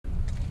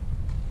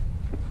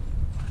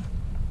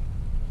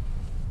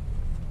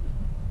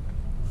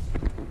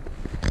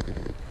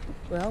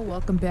Well,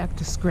 welcome back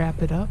to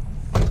Scrap It Up.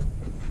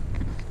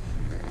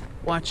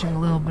 Watching a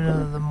little bit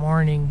of the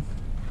morning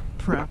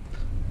prep.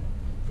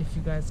 If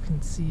you guys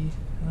can see,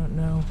 I don't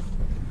know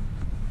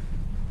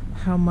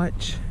how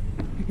much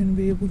you're going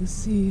to be able to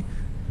see.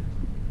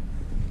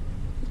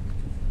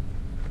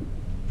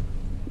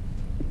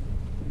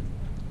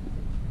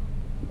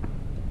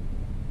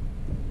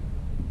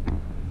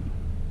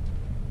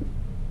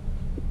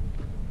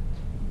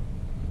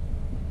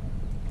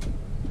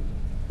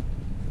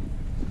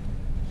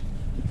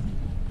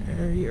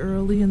 Very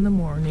early in the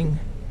morning.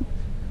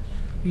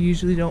 We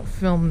usually don't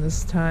film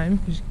this time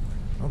because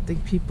I don't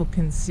think people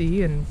can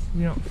see and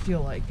we don't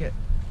feel like it.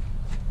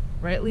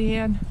 Right,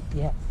 LeeAnn?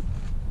 Yes.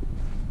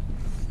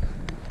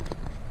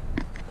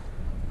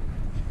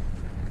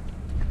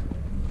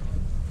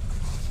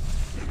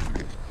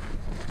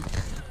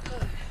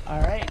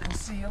 All right, we'll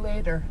see you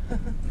later. That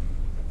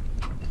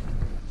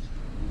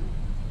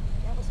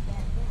was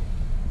back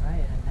then.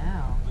 Right, and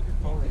now,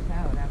 holy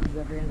cow, it happens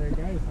every other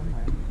day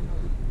somewhere.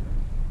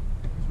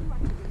 You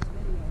watch these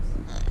videos.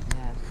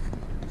 Yes.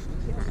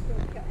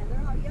 And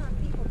they're all young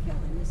people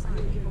killing this on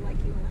people like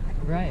you and I.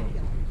 Right.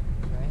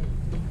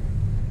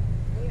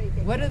 Right.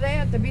 What do they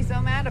have to be so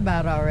mad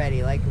about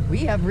already? Like,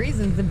 we have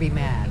reasons to be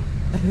mad.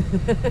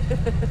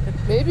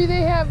 Maybe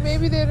they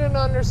don't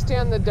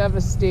understand the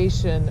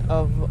devastation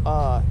of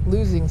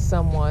losing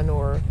someone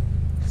or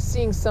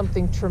seeing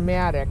something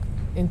traumatic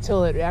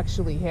until it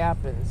actually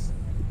happens.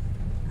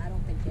 I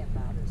don't think that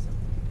bothers them.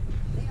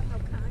 They have no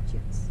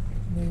conscience.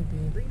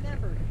 Maybe.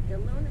 Remember, the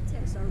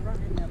lunatics are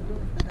running the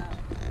Looney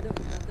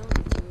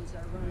Tunes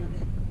are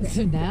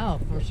running Now,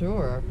 for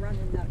sure.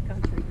 running that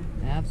country.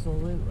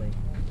 Absolutely.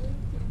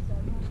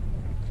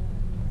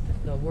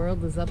 The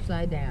world is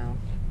upside down.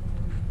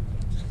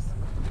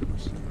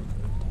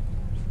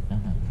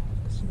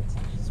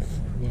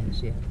 Yeah,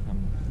 she has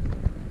come.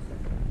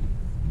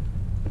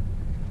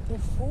 They're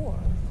four.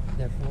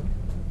 Therefore.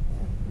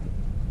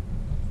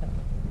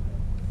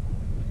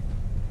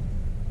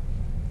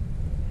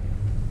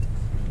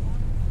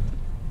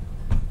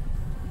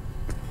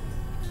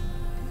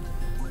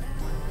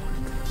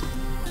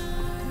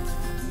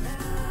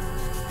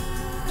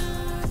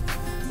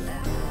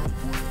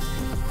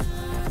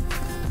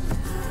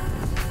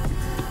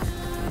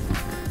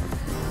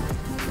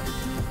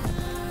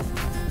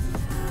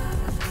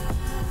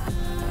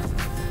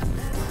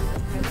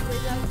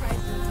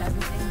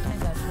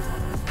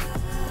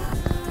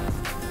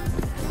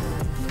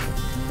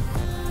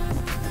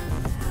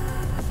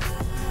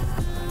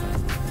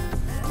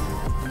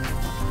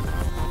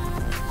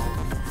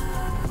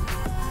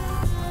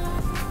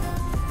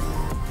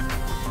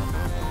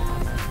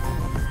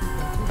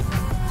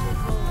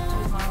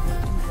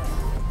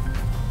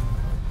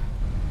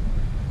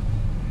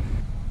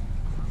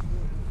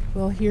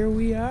 Well, here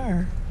we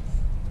are.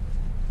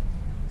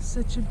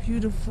 Such a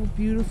beautiful,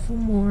 beautiful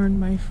morn,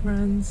 my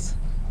friends.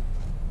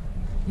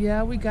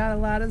 Yeah, we got a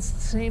lot of the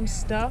same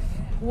stuff.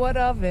 What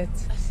of it?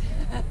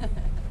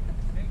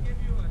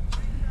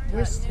 We're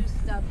new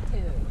stuff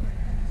too.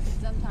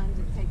 Sometimes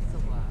it takes a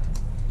while.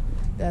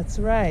 That's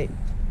right.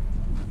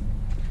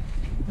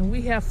 And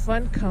we have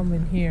fun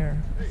coming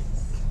here.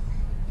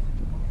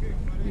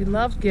 We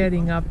love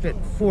getting up at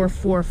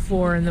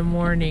 4:44 in the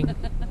morning.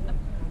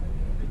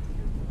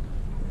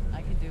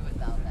 I could do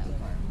without that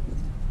part.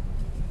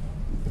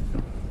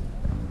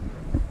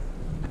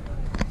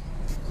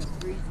 The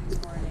freezing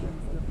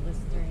mornings, the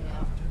blistering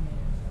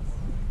afternoons,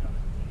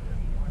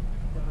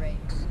 the rain.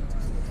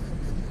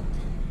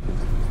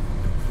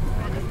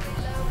 Incredibly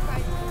low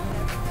prices.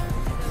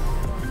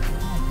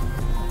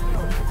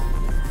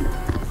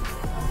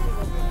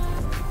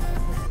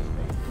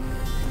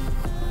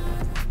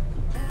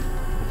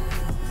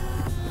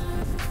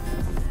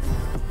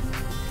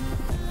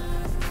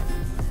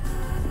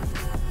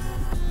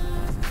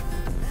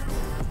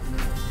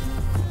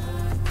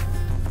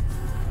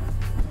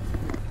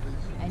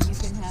 And you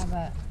can have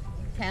a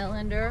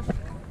calendar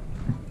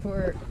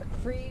for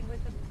free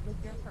with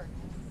your purchase.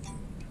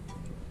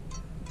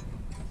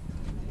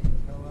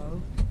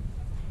 Hello.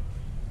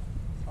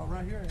 Oh,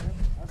 right here, Ann.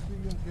 I see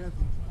you and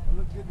Kathy. I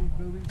look at these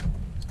boobies.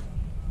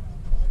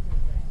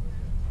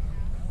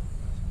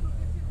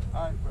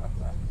 All right, bro.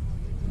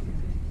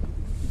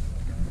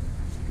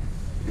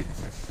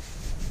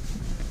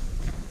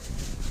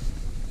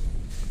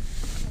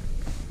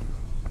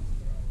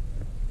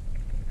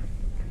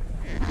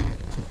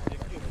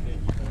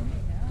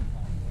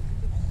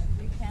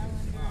 Your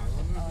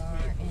calendars are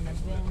in a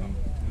bin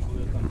over.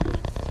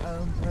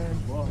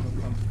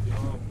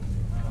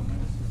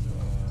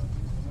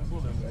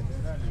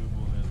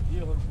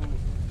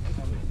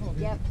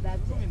 Yep,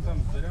 that's it. All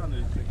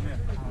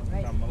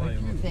right.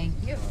 Thank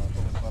you.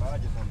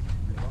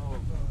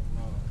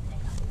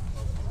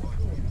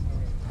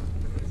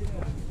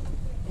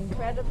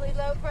 Incredibly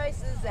low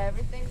prices.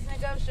 Everything's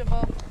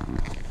negotiable.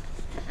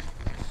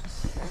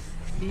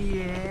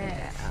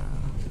 Yeah.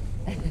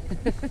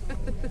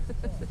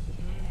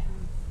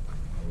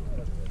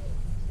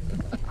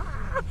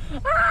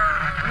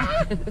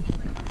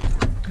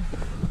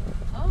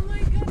 Oh my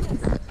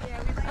goodness.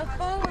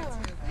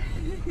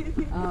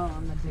 Oh,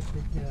 I'm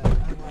addicted to it.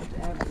 I watch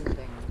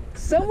everything.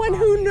 Someone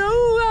who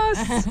knows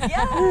us.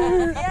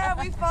 Yeah,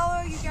 we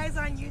follow you guys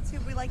on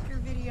YouTube. We like your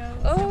videos.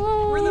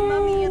 Oh. We're the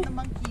mummy and the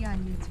monkey on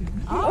YouTube.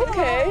 Oh.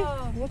 Okay,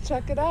 we'll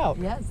check it out.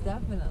 Yes,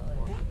 definitely.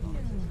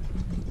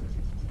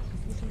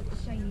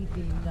 Shiny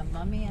thing. The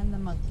mummy and the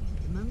monkey.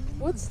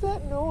 What's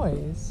that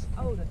noise?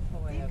 Oh, the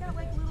toy. They've got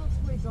like little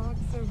toy dogs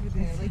over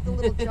there, like the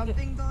little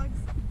jumping dogs.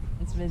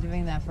 It's been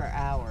doing that for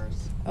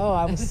hours. Oh,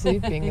 I was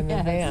sleeping in the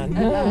Yes, van.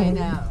 I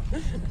know.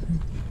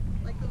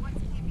 Like the ones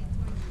KB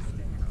toys used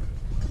to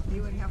have. They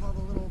would have all the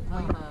little.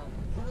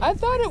 I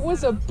thought it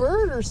was a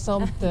bird or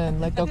something,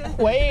 like a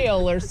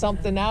quail or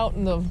something out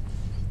in the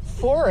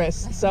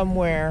forest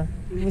somewhere.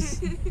 It was-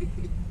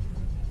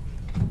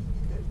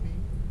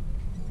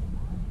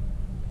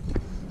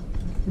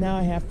 Now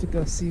I have to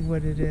go see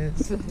what it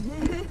is. Yeah, it's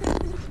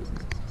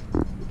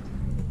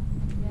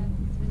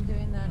been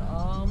doing that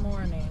all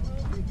morning.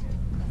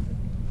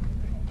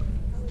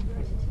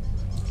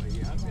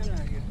 Yeah, I've been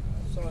out here.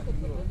 Saw it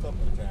a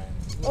couple of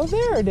times. Oh,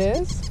 there it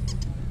is.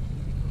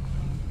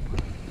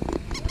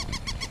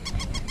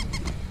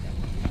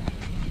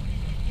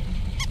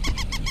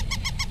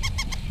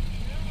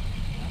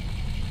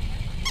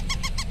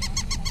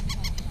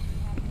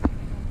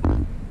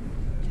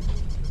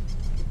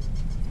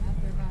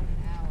 After about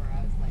an hour, I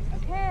was like,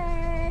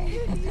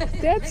 okay.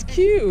 That's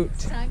cute.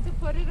 It's time to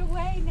put it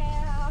away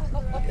now.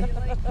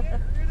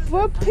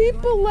 Well,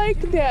 people like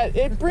that.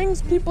 It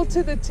brings people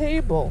to the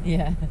table.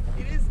 Yeah.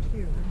 It is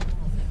cute.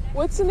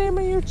 What's the name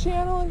of your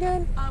channel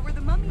again? We're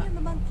the mummy and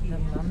the monkey. The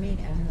mummy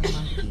and the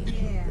monkey.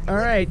 Yeah. All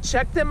right,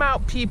 check them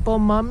out, people.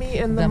 Mummy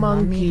and the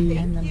monkey. Mummy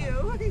and the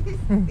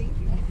Thank you.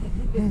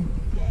 Thank you.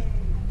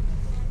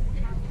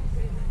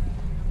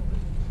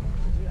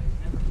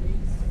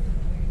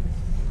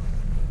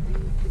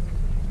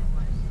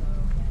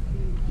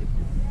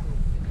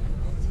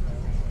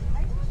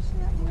 I watch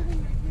that more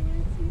than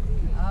regular TV.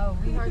 Oh,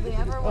 we hardly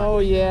ever watch Oh,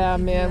 yeah,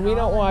 TV man. at We don't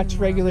all watch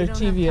anymore. regular We don't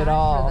TV have at time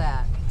all. For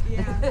that.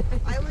 Yeah,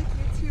 I like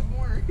YouTube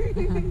more.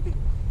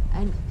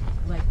 And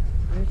like,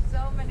 there's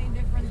so many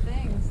different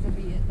things to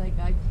be. Like,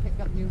 I pick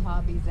up new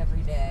hobbies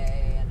every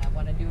day, and I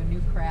want to do a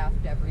new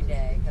craft every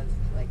day. Because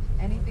like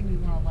anything you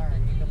want to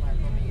learn, you can learn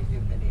from a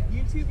YouTube video.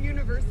 YouTube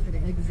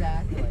University.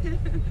 Exactly.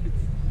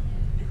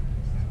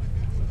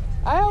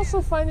 I also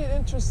find it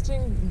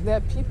interesting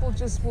that people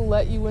just will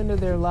let you into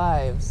their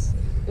lives.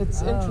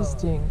 It's Oh.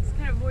 interesting. It's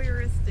kind of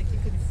voyeuristic. You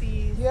can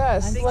see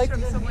Yes, things like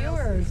from someone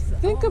else's.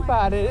 think Oh my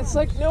about it. It's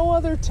gosh. like no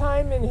other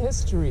time in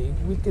history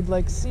we could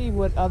like see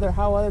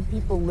how other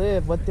people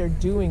live, what they're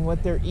doing,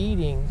 what they're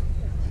eating,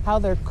 how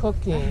they're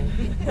cooking,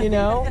 you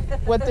know,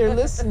 what they're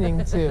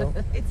listening to.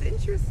 It's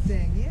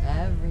interesting,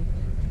 yeah. Everything.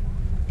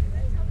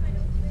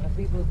 But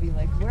people would be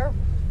like, where?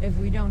 If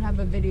we don't have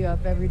a video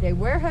up every day,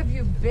 where have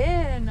you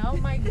been? Oh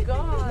my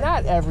God.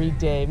 Not every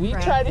day. We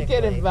try to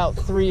get Practically. about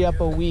 3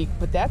 up a week,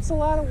 but that's a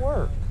lot of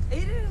work.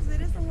 It is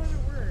a lot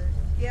of work.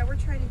 Yeah, we're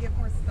trying to get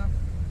more stuff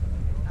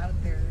out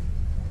there.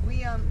 We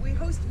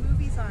host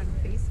movies on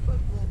Facebook.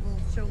 We'll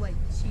show like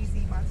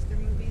cheesy monster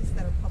movies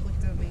that are public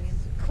domain.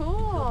 We'll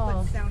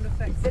Cool. put sound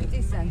effects. in 50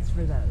 the cents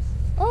for those.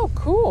 Oh,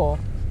 cool.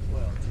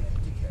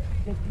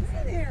 50 Hi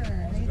cents.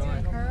 there. How you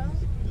doing, Carl?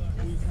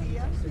 Nice to see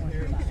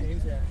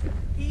you.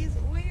 He's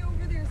way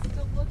over there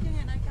still looking,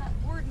 and I got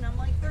bored, and I'm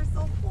like, there's a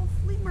whole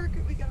flea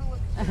market we gotta look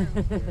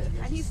through.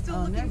 And he's still Oh,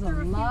 looking there's through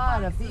a a few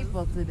lot of boxes.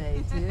 people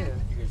today too. You guys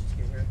just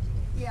get here?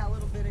 Yeah, a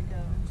little bit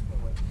ago.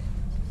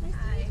 Nice to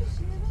meet you,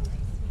 Shannon. Nice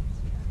to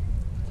meet you.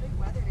 Good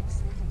weather today.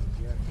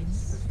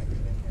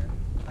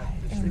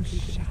 I'm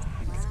shocked.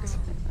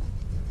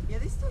 Yeah,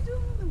 they still do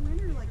them in the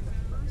winter, like the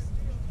first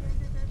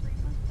weekend of every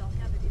month. They'll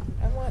have it in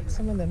the I want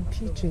some of them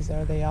peaches.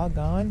 Are they all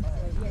gone?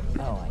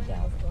 Oh, I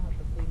doubt it.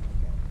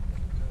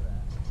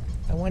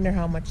 I wonder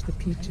how much the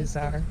peaches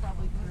are.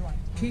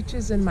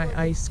 Peaches and my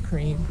ice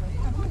cream.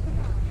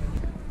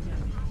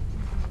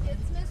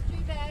 It's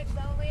mystery bags,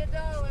 only $1. Show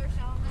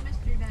them the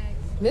mystery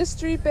bags.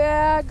 Mystery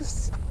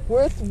bags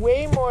worth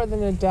way more than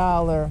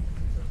 $1.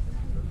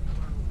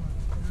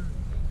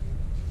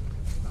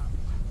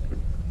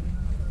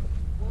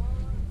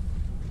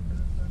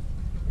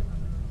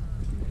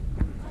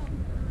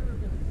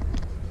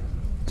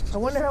 I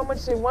wonder how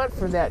much they want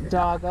for that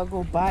dog. I'll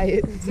go buy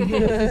it.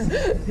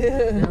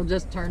 They'll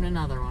just turn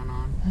another one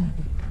on.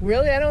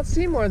 Really? I don't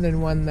see more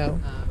than one though.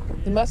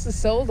 They must have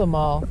sold them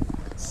all.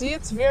 See,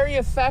 it's very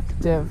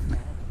effective.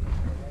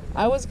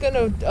 I was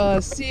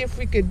gonna see if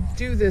we could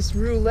do this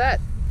roulette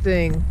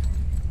thing.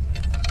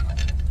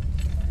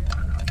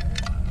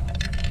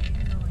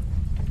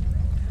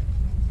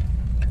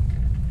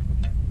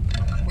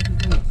 What do you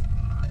think?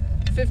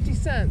 50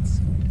 cents.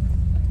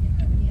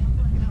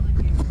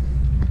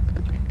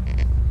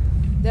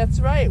 That's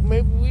right.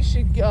 Maybe we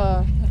should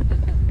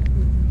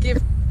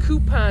give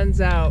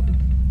coupons out.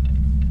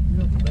 You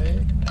have a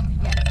bag?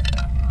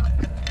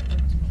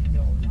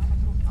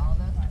 All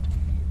those?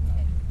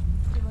 Okay.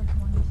 Give her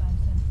 25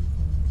 cents.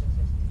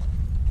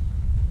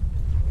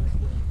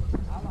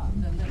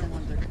 The little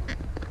ones are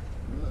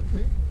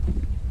Okay.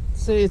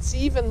 So it's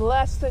even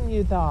less than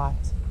you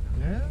thought.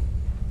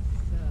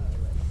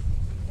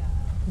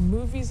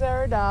 Movies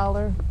are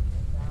 $1.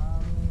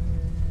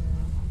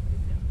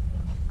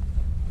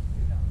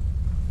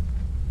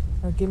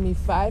 Or give me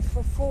 5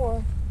 for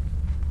 4.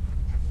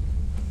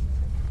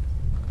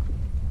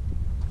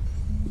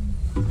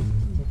 For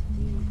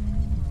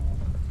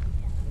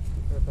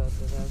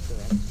both of those, so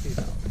that's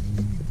 $2.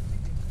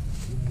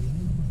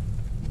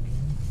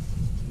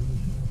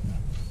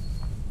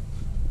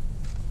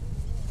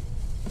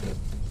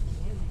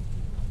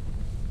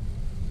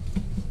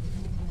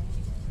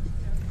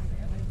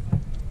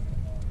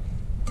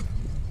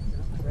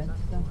 Rent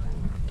stuff.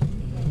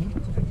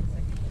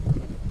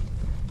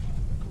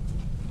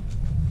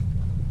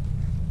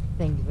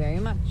 Thank you very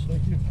much.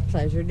 Thank you.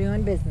 Pleasure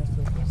doing business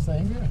with you.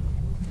 Same here.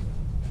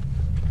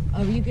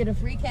 Oh, you get a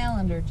free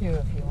calendar too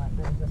if you want.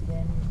 There's a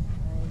bin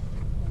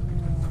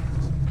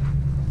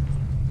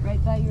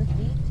right by your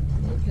feet.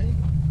 Okay.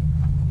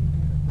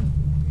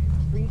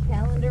 Free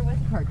calendar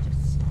with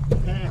purchase.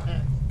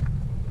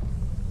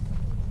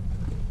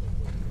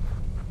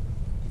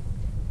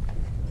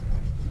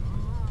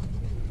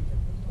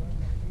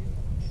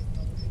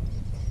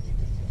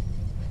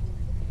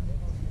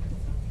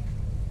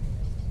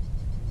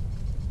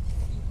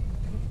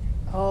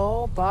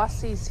 Oh,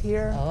 Bossy's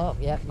here. Oh,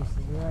 yep, this is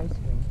your ice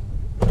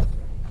cream.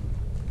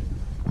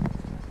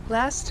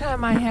 Last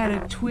time I had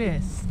a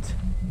twist.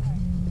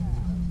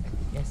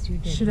 Yes, you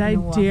did. Should In I a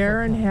waffle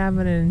dare and cup. have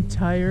an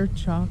entire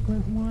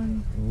chocolate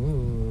one?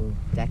 Ooh,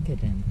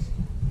 decadent.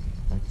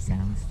 That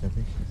sounds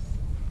delicious.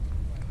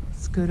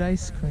 It's good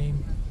ice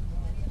cream.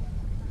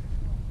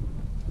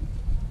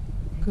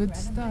 Good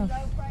stuff.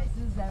 Low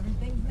prices,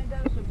 everything's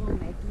negotiable.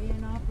 Make me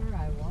an offer,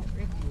 I won't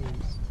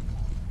refuse.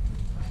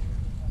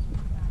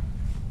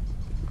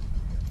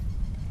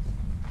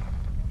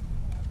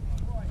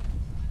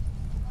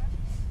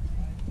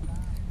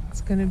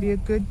 It's gonna be a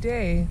good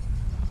day.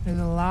 There's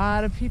a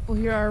lot of people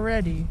here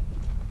already.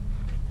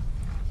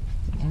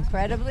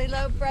 Incredibly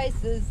low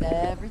prices,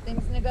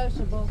 everything's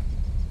negotiable.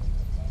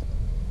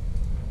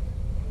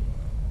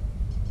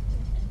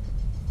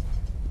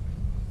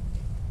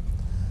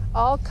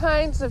 All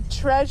kinds of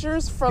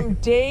treasures from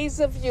days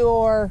of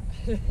yore.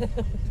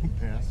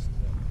 Pass.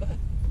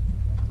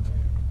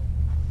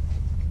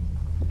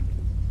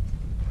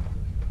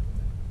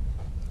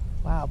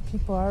 Wow,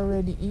 people are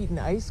already eating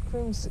ice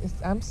creams.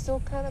 I'm still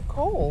kind of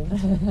cold.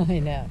 I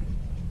know.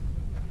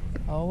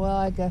 Oh well,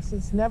 I guess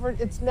it's never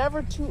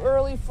too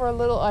early for a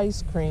little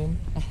ice cream.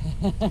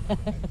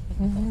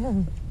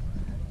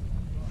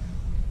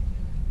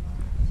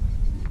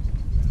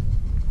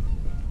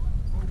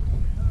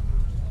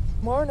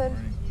 Morning.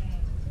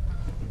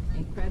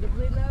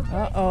 Incredibly low prices,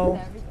 Uh-oh.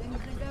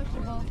 everything's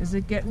negotiable. Is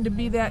it getting to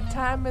be that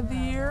time of the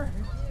year?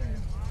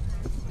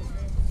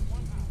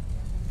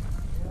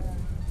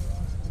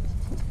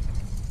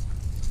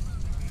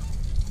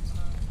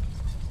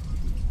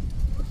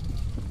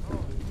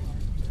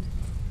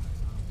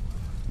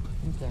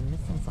 I think they're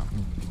missing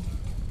something.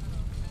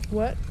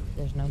 What?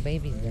 There's no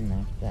babies in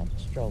there, that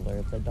stroller.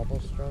 It's a double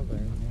stroller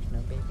and there's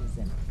no babies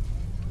in it.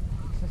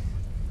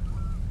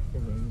 Do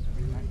they use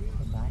remote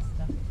to buy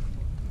stuff?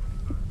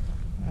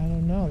 I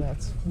don't know.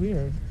 That's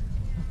weird.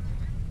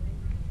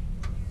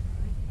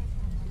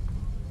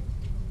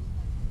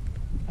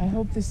 I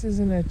hope this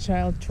isn't a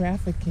child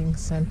trafficking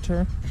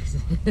center.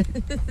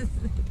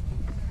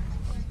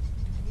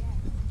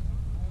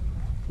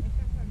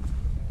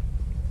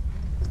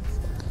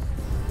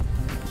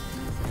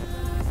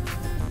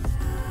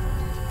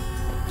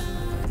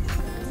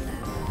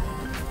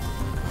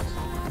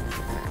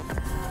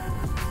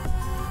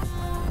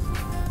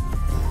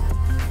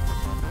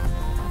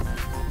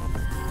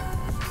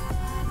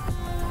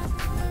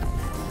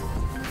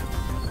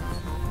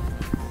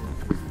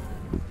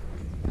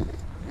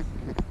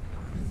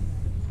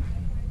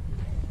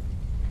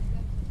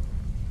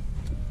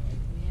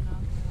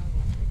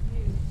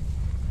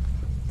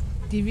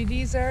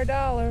 DVDs are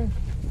 $1.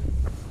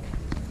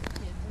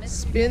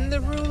 Spin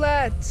the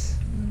roulette.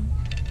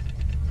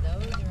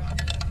 Those are on.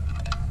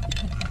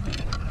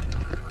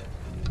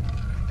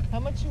 How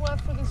much you want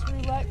for this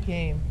roulette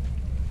game?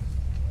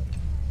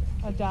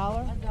 $1?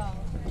 $1.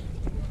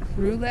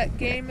 Roulette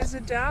game is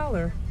 $1.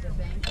 The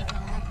bank is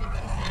only 50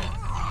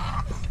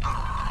 cents.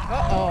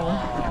 Uh-oh.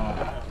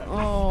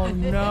 Oh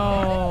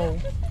no.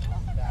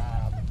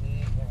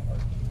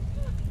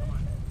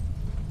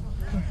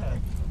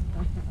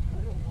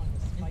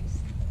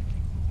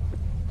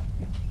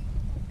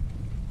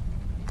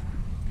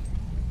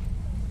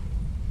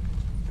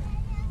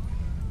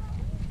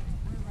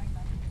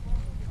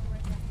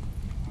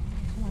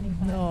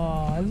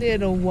 Oh,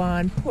 little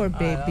one, poor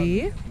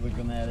baby.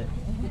 Looking at it.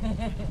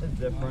 It's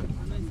different.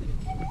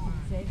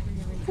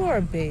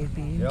 Poor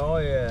baby. Oh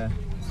yeah.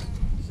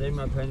 Save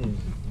my pennies.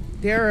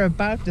 They're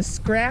about to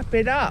scrap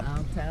it up.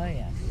 I'll tell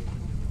you.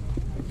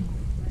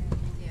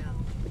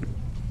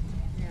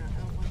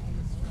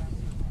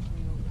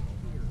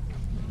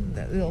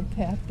 That little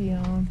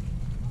papillon.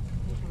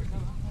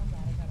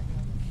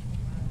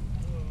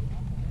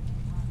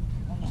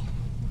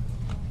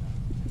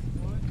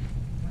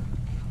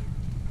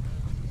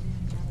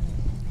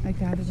 I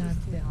got it on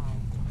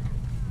film.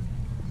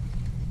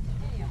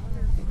 Hey, I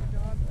wonder if the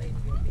dog lady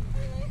will be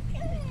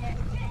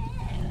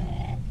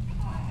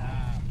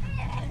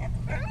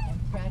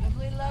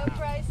incredibly low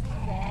prices.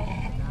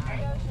 Everything's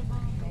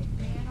negotiable. Make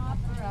me an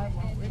offer I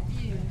won't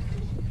refuse.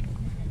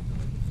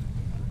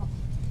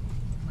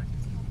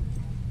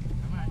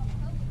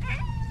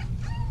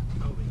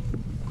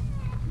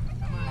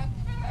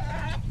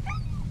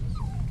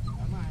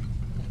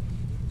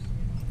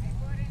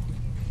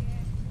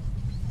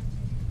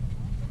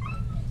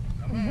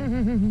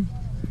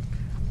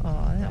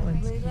 Oh, that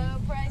one's Incredibly cute. low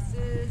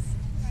prices.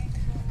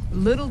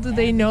 Little do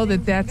they know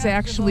that that's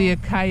actually a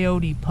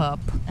coyote pup.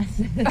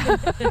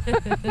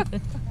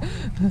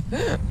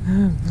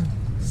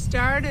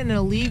 Start an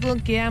illegal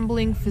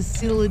gambling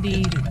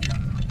facility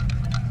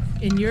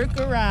in your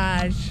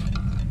garage.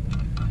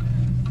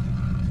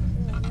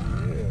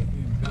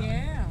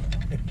 Yeah.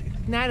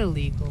 Not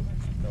illegal.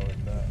 No, it's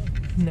not.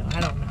 No, I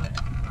don't know.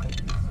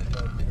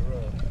 Might be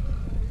rough.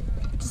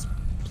 Just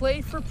play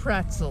for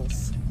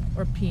pretzels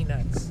or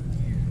peanuts.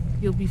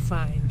 You'll be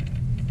fine.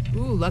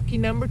 Ooh, lucky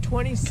number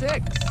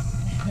 26.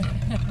 My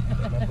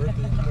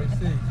birthday's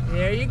 26.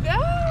 There you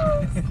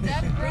go.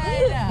 Step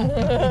right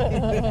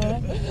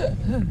up.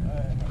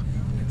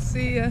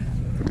 See ya.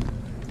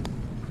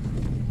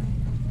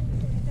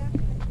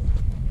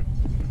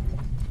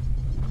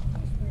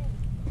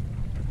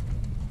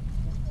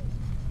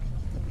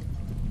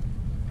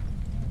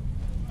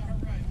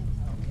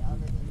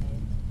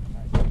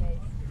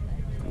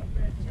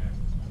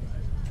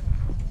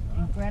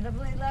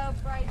 Incredibly low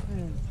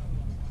prices.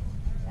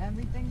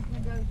 Everything's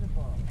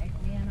negotiable. Make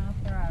me an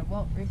offer I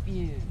won't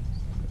refuse.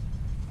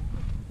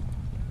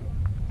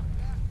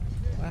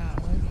 Wow.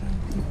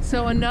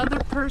 So another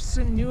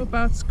person knew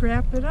about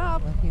Scrap It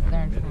Up. Look, he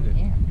learned from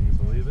here. Can you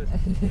believe it?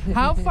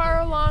 How far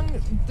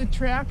along the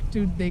track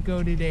do they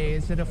go today?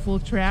 Is it a full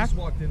track? Just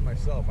walked in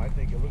myself. I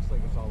think it looks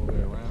like it's all the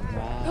way around.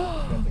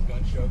 Got the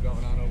gun show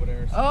going on over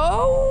there. So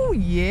Oh,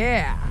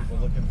 yeah. people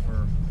looking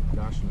for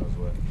gosh knows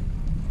what.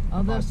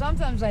 Although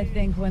sometimes I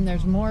think when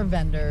there's more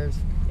vendors,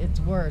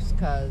 it's worse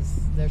because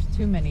there's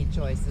too many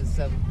choices,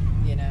 so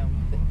you know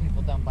that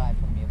people don't buy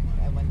from you.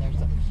 And when there's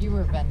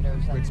fewer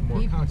vendors and It's more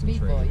people,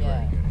 concentrated.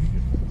 yeah, Right?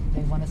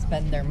 they want to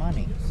spend their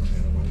money. You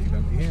don't want to leave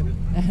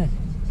empty-handed.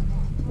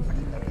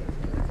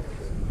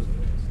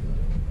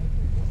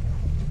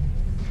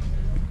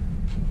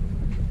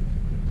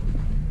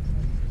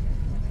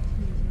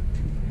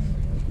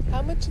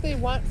 How much do they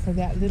want for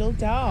that little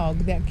dog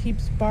that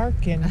keeps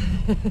barking?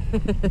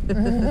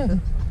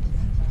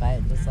 Buy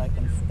it just so I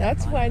can step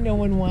That's on why it. no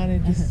one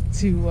wanted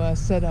to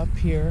set up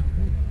here.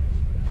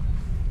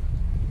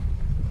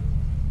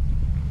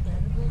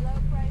 Incredibly low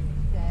prices.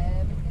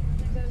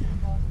 Everything's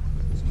negotiable.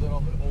 So then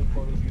all the old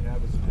photos you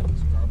have is in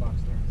this car box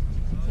there?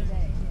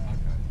 Today, yeah.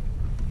 Okay.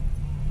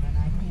 But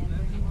I can't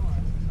anymore.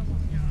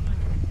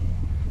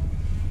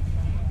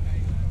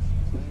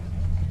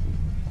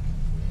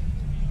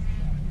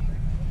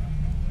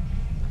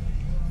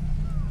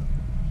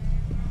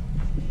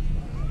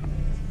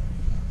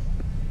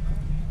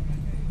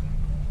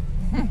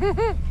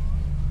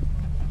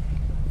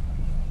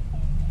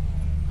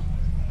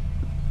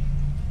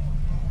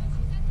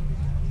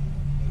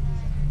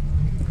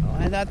 Oh,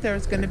 I thought there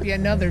was going to be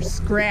another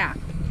scrap.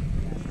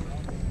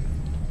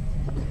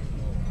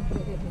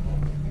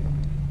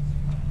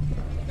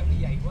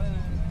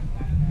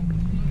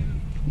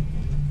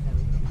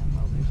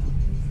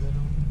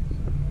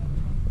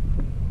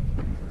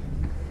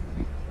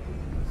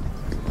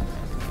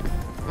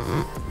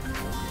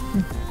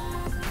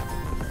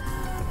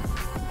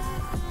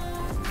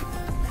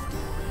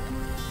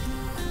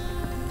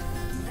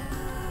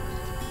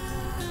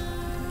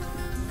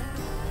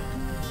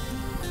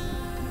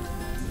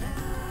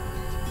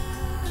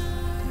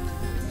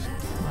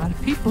 A lot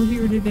of people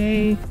here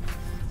today,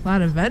 a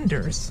lot of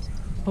vendors.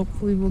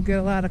 Hopefully we'll get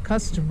a lot of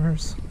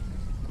customers.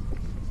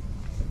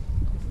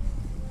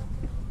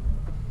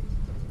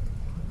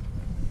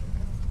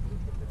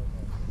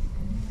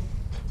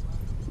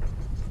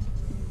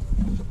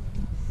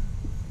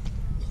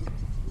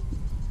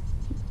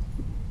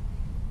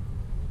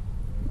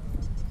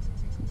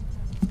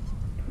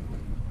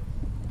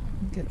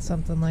 Get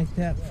something like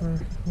that for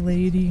a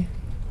lady.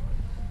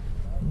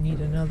 Need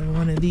another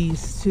one of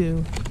these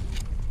too.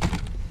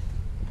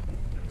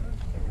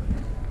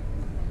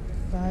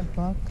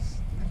 $5.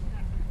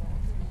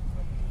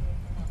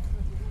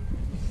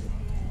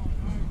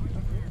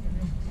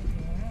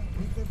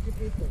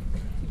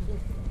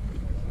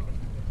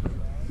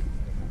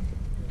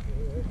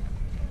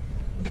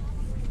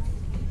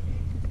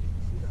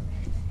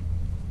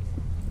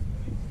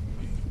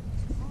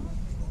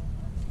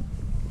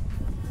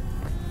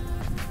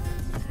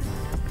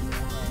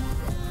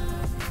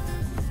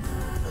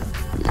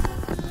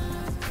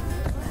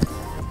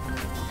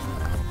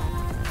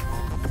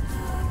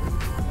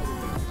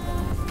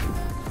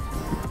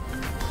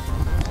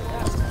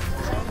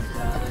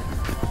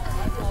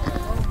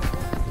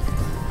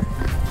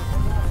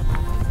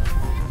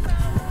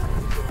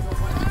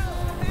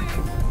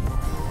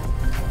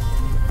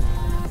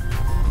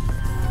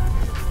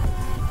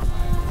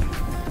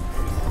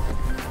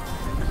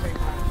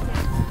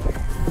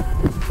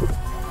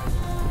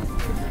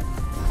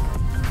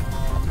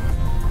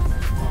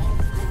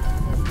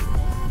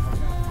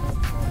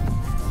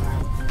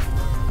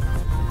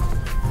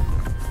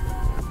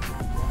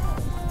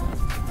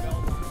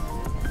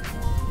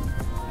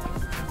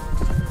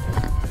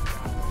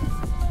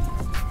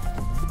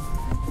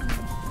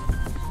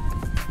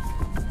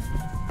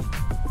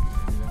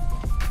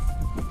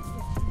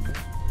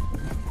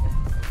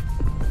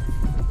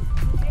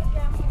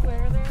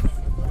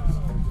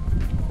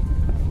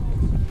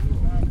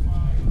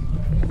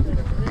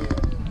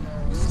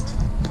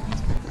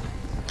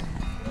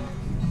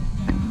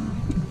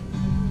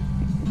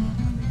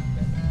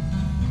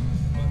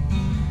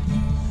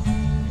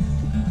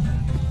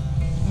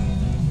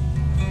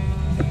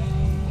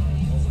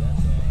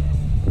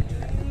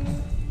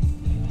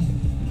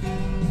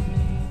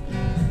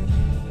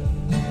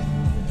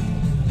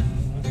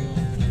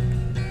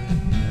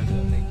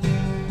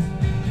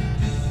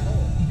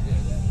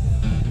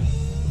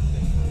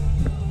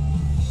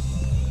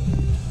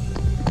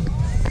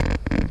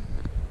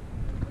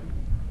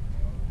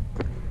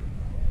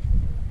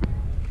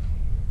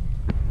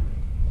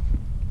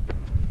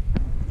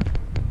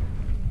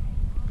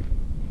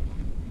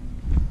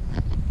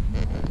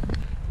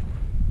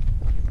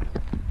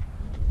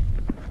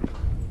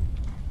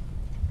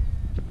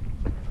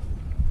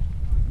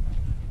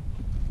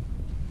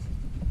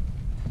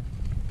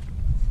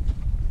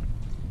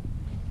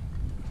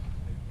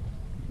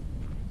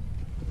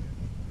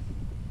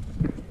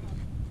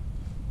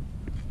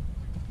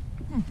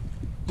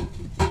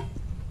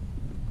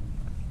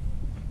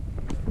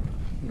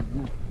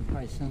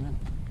 price on it?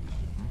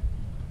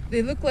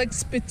 They look like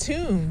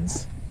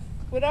spittoons.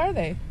 What are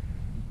they?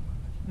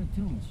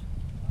 Platoons.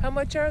 How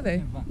much are they?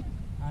 They're about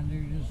 100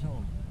 years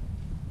old.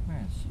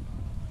 Grass.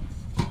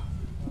 Oh,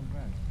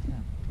 grass. Yeah.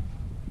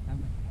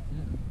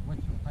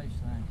 What's your price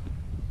line?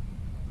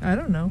 I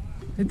don't know.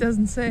 It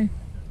doesn't say.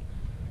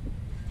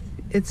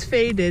 It's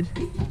faded.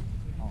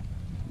 Oh.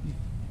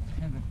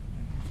 Have it.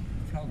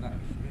 $12.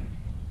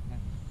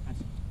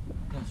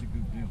 That's a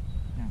good deal.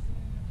 Yeah.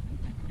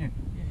 Here,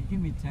 give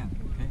me 10,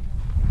 okay?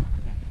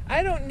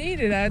 I don't need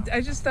it.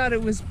 I just thought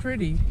it was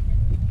pretty.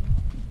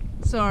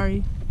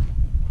 Sorry.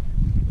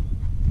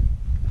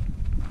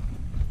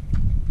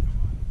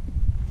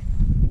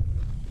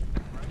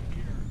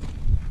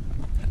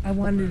 I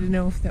wanted to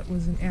know if that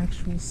was an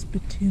actual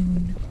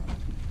spittoon.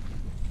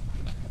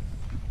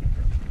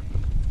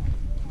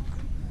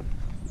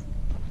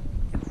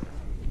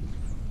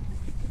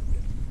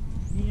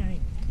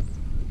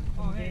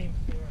 Oh, hey.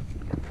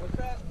 What's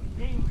that?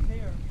 Game's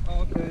here.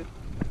 Oh, okay.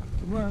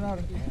 I'm running out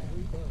of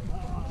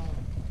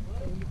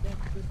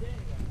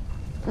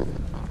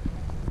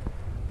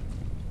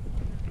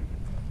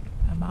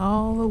I'm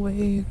all the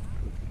way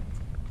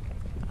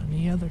on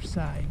the other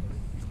side.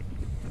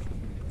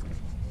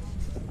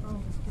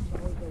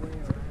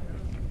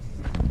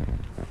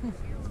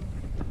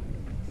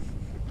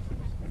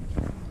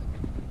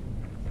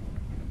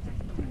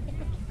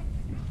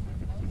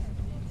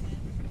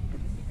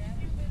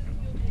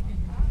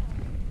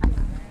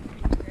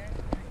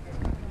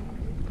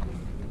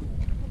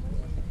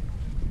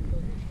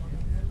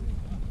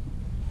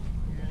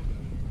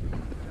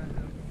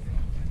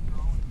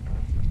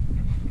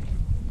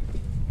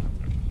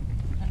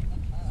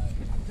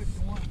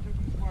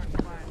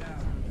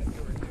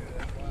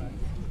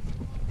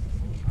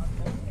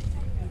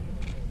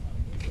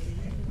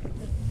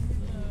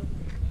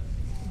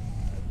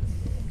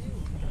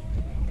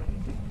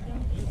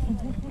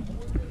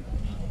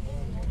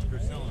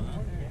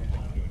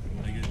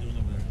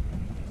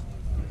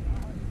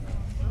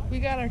 We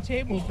got our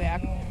table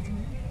back. You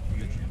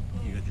got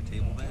your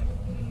table back?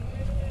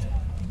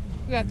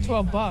 We got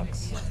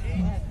 $12.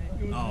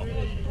 Oh.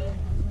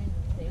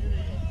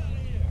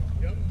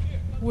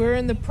 We're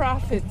in the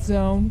profit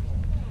zone.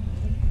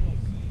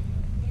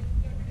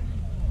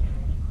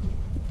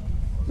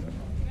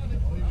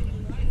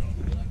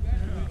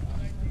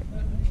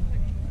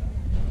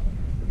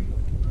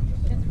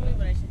 That's really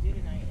what I should do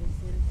tonight is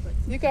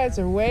put You guys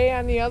are way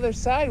on the other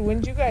side. When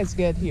did you guys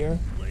get here?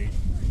 Late.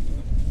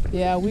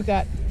 Yeah, we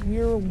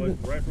were But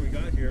right after we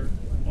got here,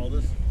 all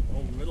the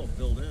middle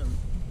filled in,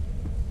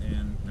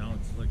 and now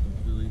it's like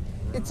completely.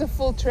 It's a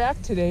full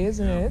track today,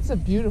 isn't it? It's a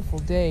beautiful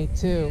day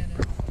too.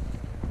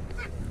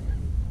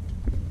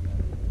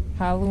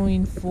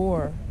 Halloween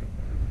 4.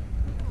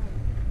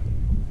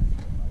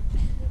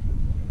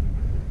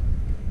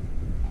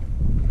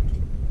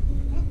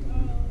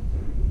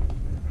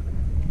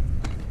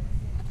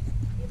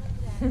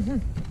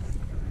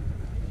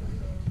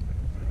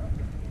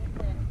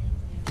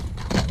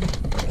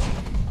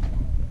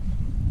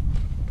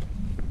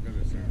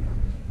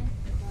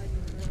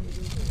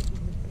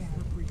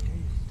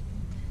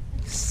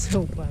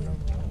 So fun.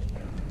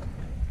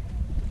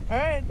 All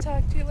right,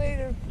 talk to you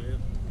later. Yeah.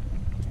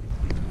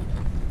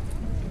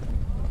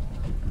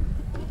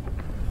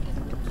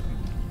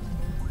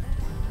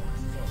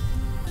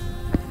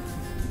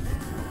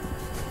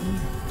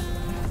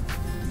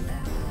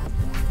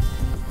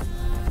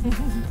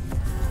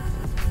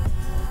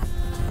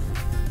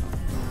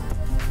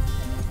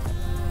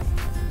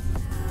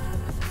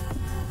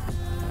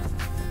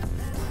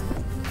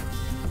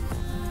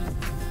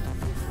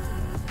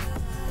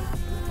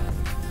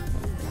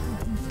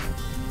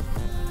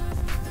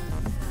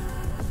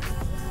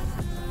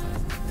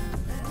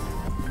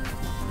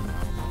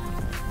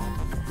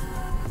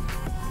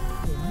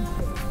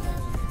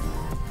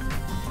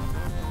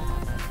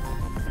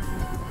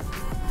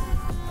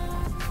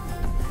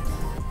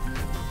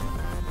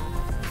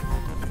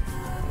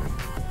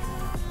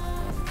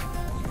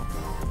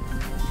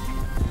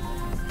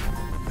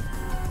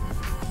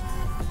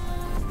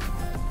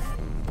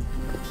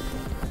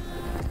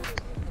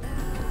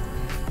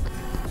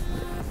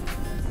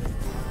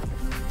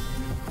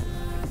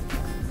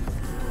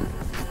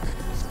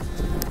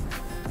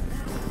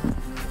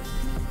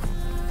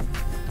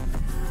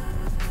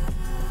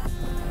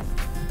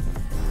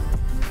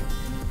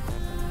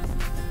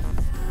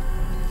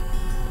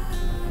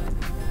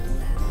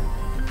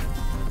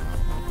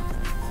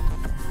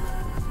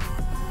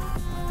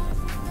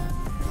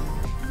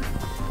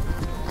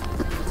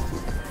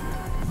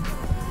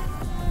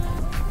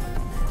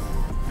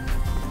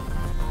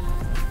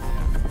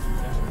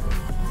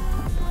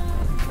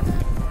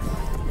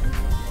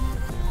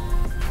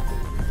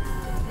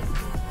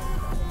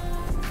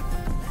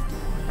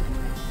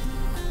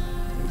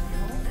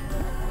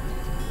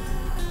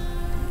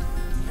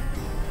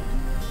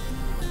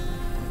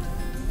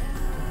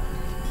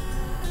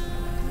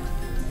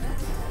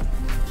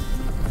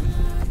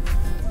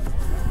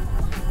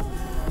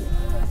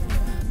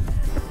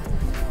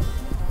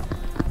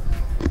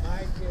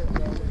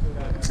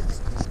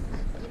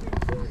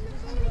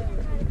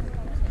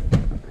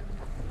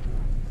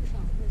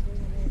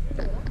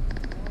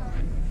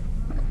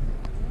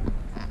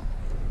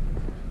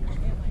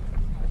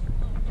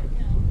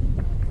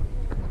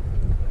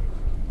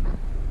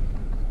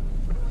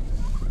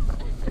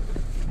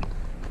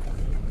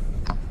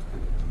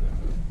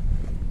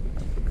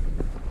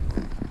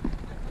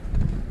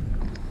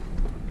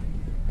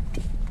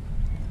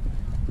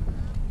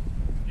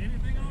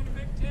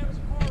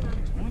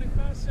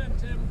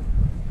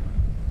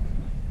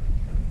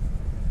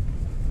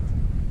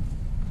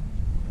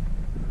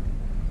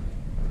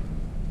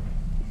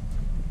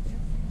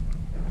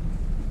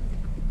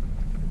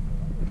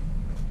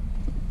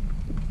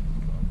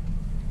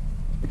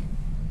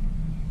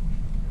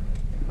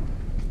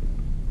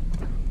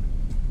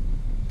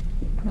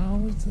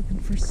 was looking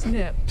for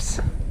snips.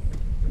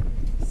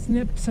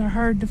 Snips are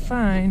hard to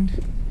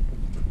find.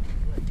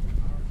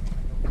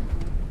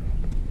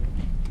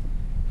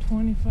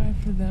 25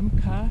 for them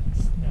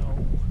cocks?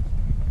 No.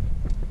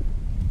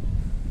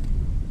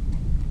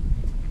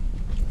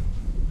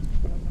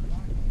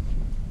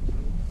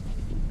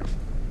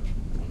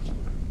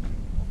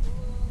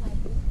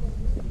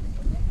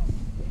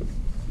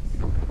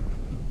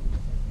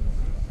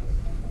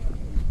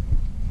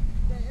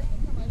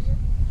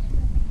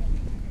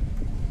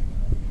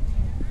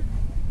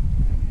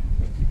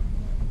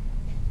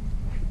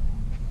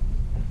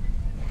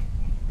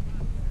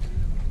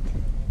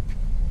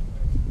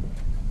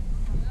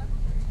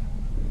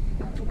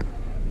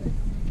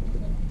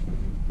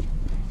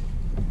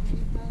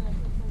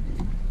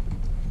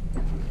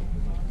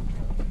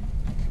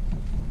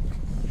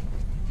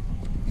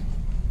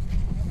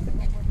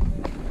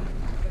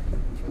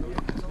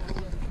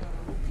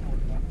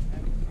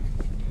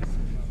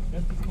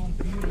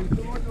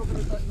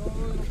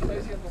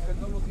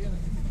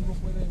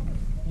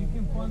 You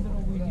can find it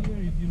over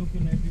here if you look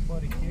in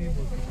everybody's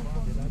cables. You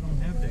find it. I don't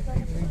have that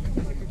cable.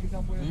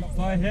 If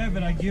I have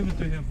it, I give it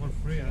to him for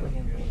free. I don't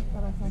care.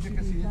 Dice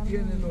que si él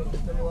tiene,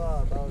 usted lo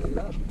va a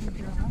dar.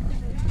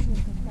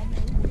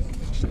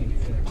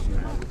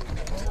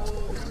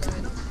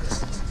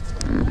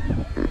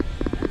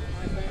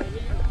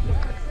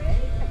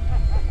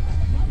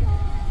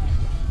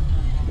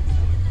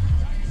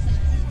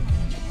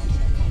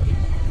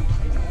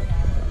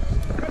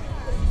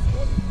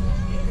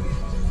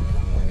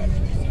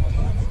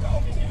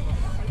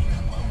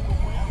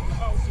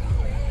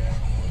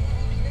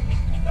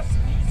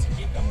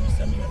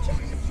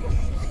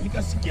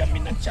 Nikasikia mimi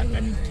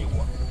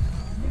nachanganyikiwa.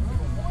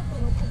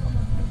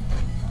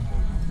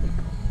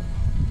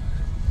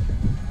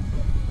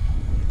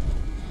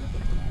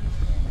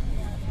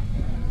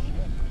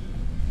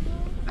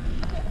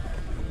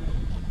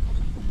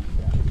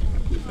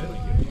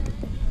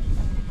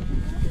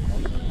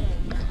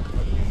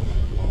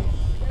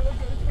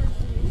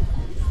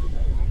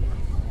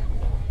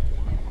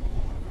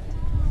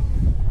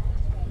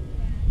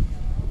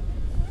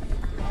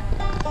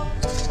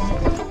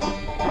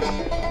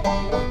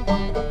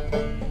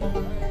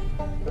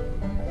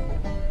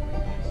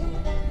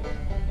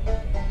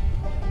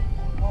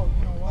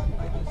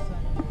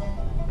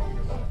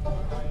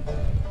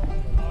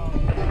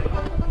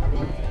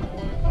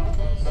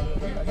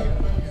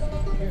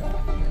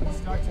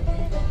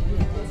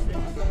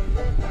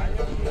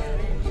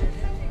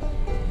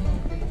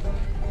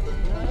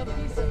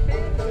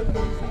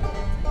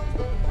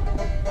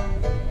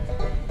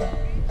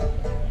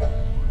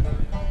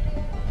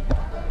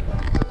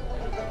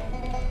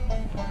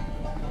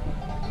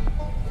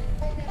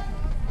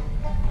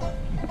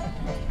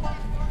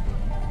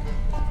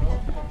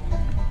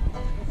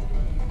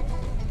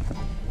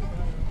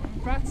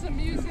 Brought some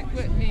music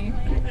with me.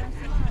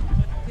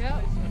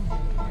 Yep.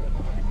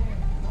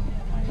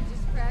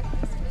 Just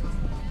practice for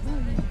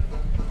this one.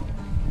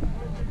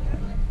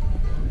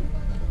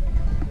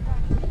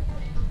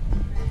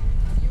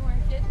 You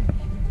weren't kidding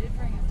me. You did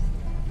bring us.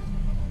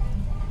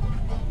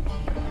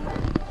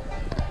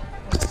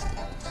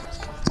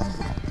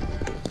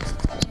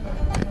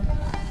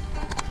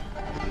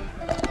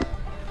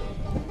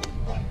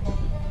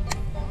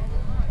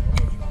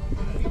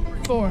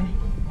 Four.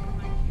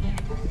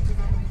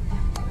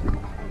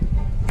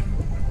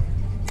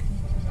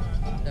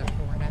 They're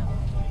 4 now.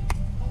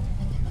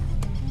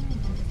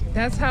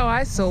 That's how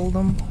I sold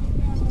them.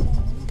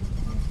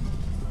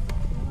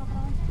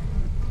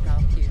 How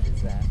cute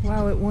is that?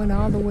 Wow, it went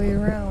all the way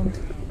around.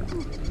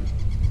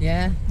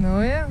 Yeah?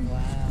 Oh yeah.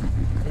 Wow.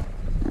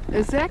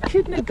 Is that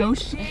kid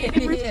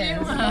negotiating with Yes.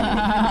 you?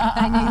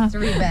 I need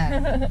 3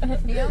 back.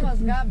 He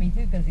almost got me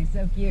too because he's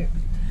so cute.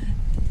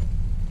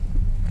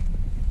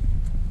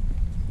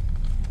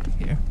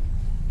 Here.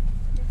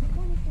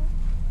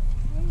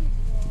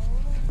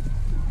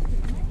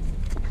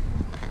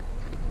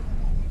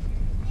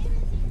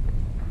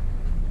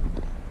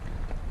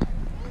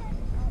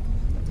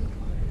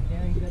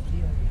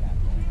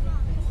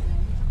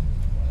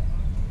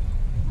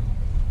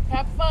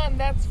 Have fun,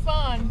 that's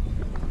fun.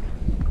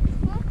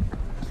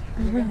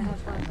 You're gonna have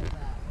fun with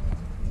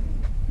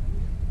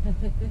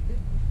that.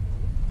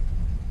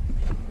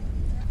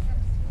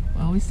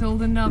 Well, we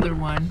sold another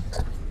one.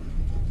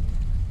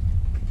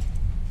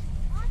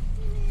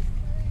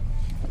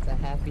 It's a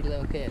happy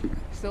little kid.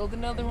 Sold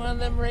another one of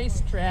them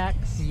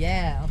racetracks.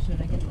 Yeah.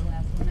 Should I get the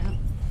last one out?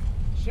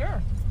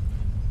 Sure.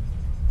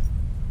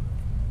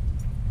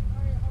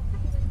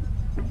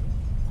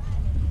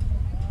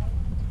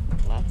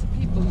 Lots of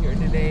people here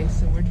today,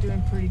 so we're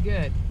doing pretty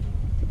good.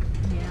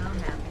 Yeah, I'm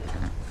happy.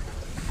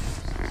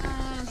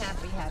 I'm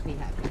happy. You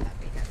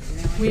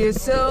know, We're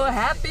so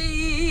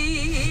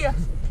happy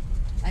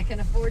I can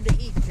afford to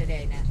eat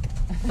today now.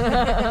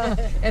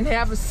 and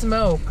have a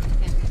smoke.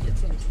 And get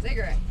some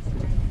cigarettes.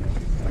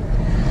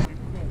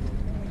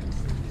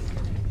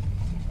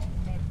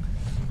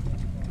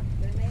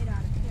 They're made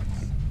out of clips,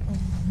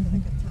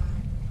 like a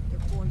tie.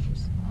 They're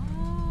gorgeous.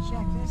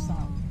 Check this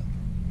out.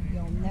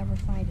 You'll never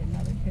find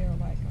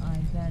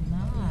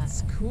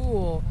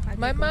cool.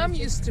 My mom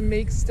used to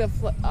make stuff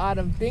out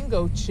of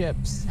bingo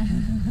chips.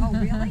 Oh,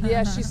 really?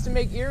 Yeah, she used to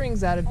make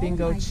earrings out of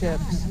bingo my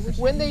chips. God, I wish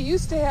When they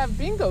used to have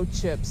bingo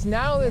chips,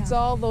 now it's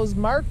all those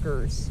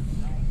markers.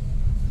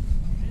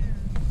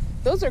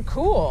 Those are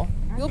cool.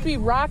 You'll be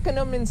rocking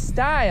them in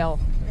style.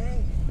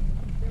 Hey,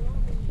 there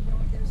won't be,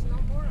 there's no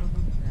more of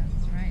them.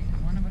 That's right.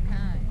 One of a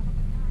kind.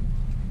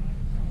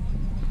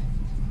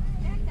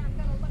 Heck, I'm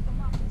gonna look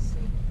them up and see.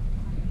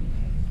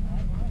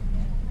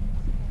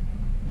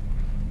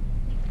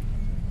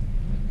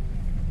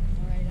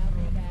 All right, I'll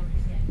be back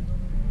again.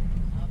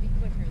 I'll be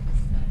quicker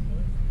this time.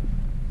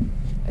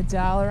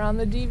 $1 on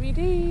the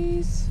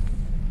DVDs.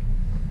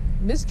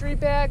 Mystery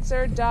bags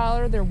are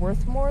 $1. They're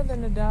worth more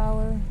than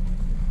 $1.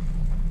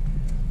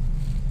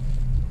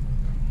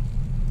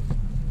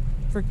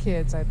 For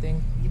kids, I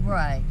think.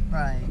 Right,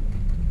 right.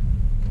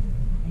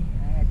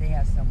 They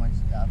have so much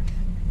stuff.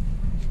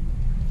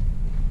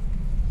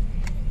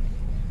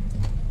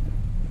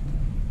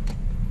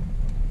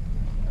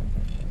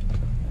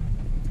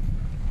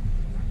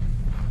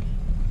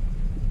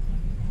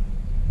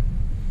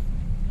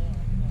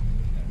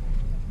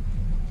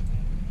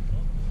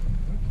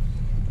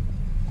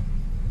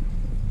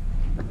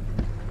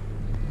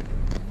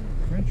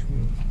 French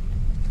wheel.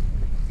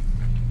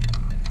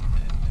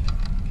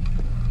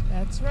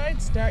 That's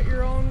right. Start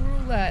your own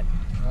roulette.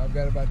 I've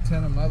got about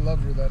 10 of them. I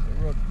love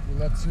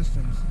roulette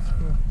systems. It's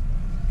cool.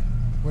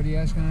 What are you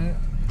asking on it?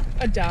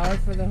 $1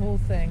 for the whole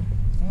thing.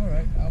 All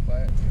right, I'll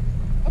buy it.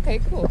 Okay,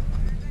 cool.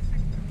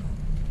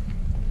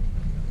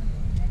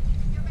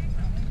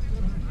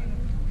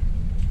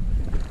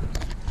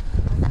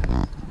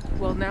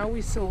 Well, now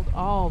we sold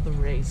all the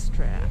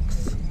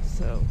racetracks,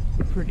 so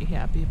we're pretty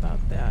happy about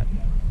that.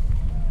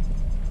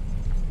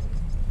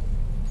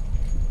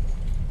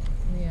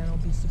 LeeAnn will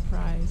be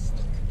surprised.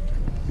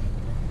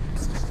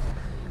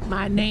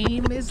 My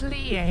name is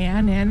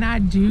LeeAnn, and I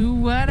do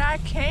what I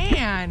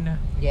can.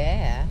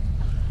 Yeah.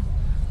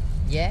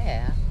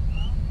 Yeah.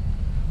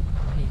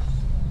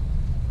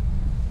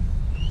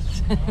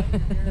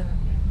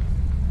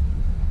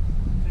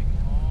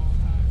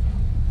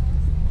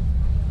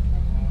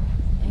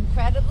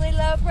 Incredibly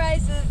low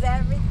prices.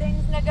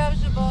 Everything's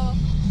negotiable.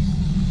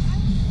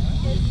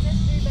 His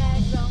mystery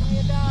bag's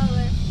only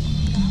 $1.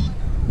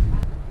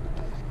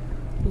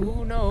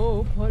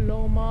 Uno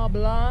Paloma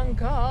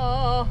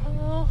Blanca.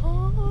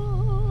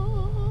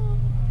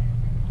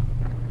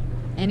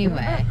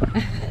 Anyway,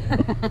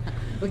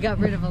 we got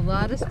rid of a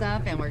lot of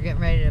stuff and we're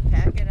getting ready to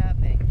pack it up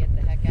and get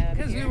the heck out of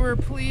here. Because we were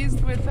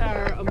pleased with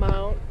our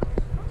amount.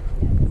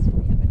 Yes,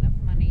 we have enough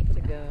money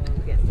to go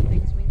get the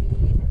things we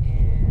need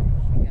and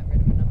we got rid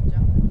of enough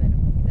junk that it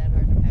won't be that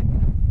hard to pack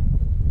it up.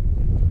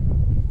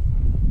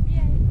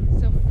 Yay.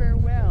 So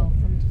farewell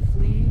from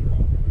Flea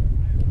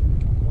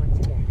once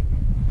again.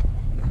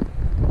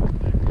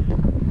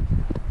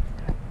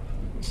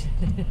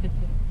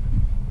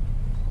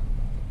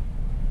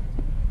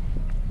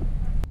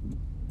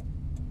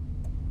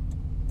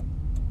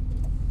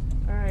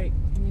 All right,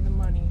 give me the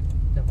money.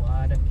 The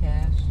wad of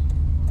cash.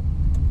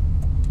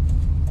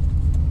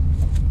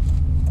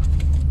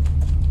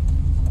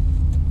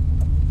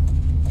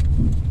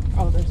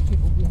 Oh, there's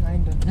people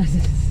behind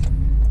us.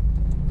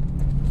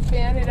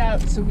 Fan it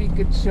out so we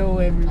could show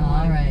everyone.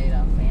 All right,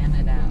 I'll fan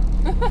it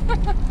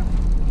out.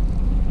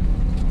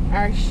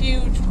 Our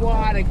huge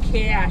wad of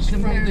cash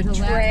Compared from the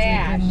to last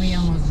trash. week when we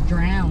almost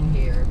drowned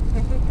here.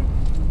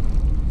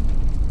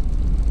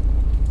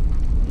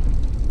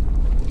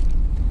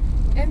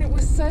 And it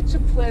was such a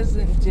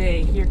pleasant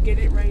day. Here, get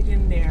it right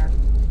in there.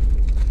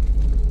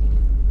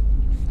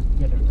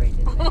 Get it right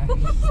in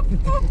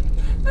there.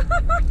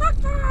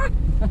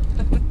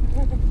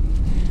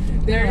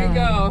 There you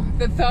go.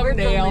 The We're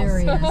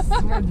thumbnails. delirious.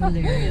 We're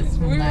delirious.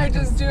 from We were lack of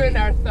just doing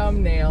sleep. our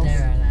thumbnails.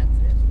 There, that's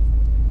it.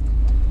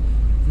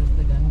 Is this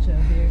the gun show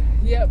here?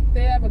 Yep,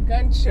 they have a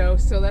gun show,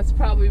 so that's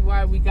probably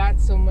why we got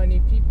so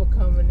many people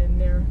coming in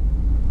there.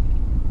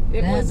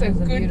 It That was a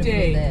good beautiful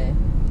day.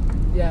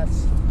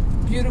 Yes.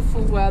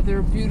 Beautiful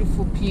weather,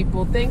 beautiful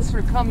people. Thanks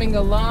for coming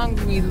along.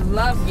 We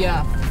love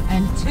ya.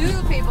 And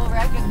 2 people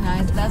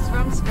recognized us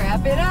from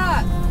Scrap It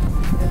Up.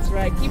 That's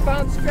right. Keep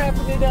on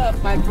scrapping it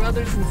up, my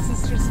brothers and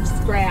sisters of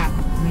scrap.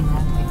 We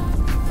love you.